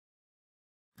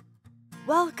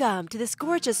Welcome to this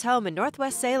gorgeous home in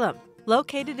Northwest Salem,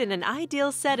 located in an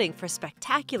ideal setting for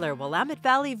spectacular Willamette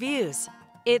Valley views.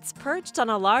 It's perched on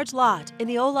a large lot in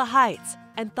Eola Heights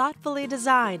and thoughtfully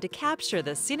designed to capture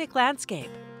the scenic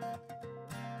landscape.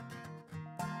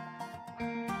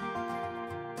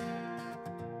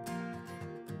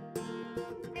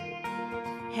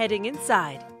 Heading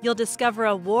inside, you'll discover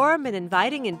a warm and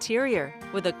inviting interior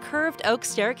with a curved oak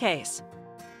staircase.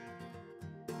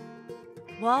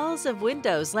 Walls of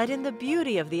windows let in the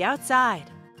beauty of the outside.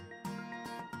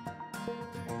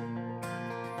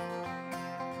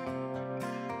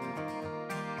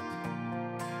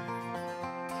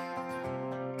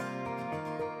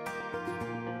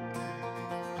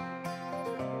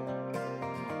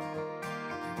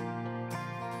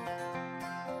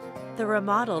 The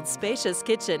remodeled, spacious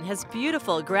kitchen has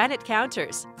beautiful granite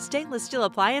counters, stainless steel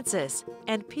appliances,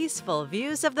 and peaceful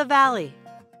views of the valley.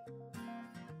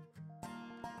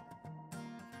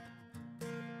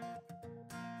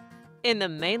 In the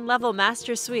main-level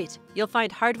master suite, you'll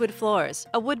find hardwood floors,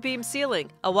 a wood-beam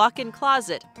ceiling, a walk-in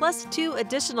closet, plus 2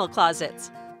 additional closets.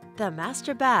 The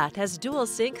master bath has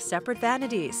dual-sink separate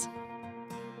vanities.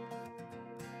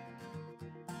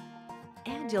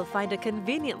 And you'll find a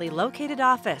conveniently located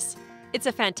office. It's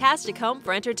a fantastic home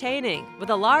for entertaining, with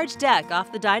a large deck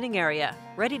off the dining area,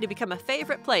 ready to become a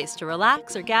favorite place to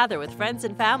relax or gather with friends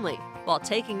and family, while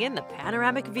taking in the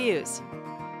panoramic views.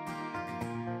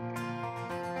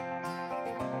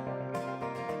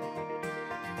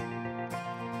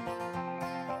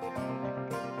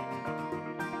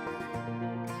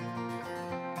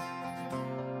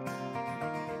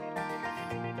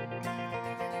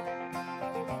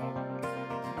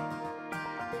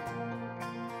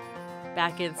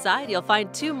 Back inside, you'll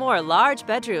find 2 more large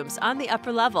bedrooms on the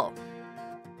upper level.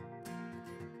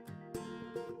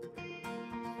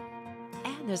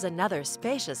 And there's another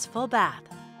spacious full bath.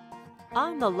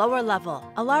 On the lower level,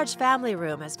 a large family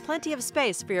room has plenty of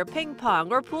space for your ping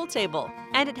pong or pool table,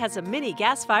 and it has a mini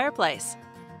gas fireplace.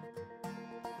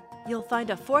 You'll find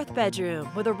a 4th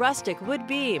bedroom with a rustic wood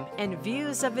beam and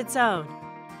views of its own,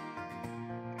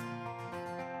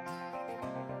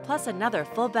 plus another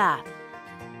full bath.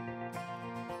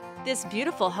 This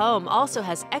beautiful home also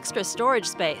has extra storage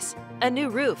space, a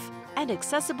new roof, and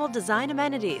accessible design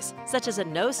amenities such as a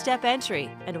no-step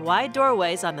entry and wide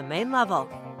doorways on the main level.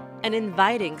 An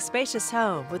inviting, spacious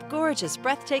home with gorgeous,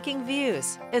 breathtaking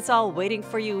views. It's all waiting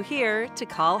for you here to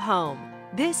call home.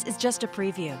 This is just a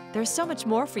preview. There's so much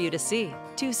more for you to see.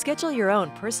 To schedule your own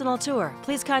personal tour,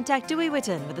 please contact Dewey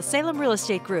Whitton with the Salem Real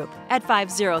Estate Group at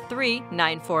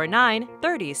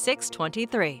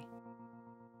 503-949-3623.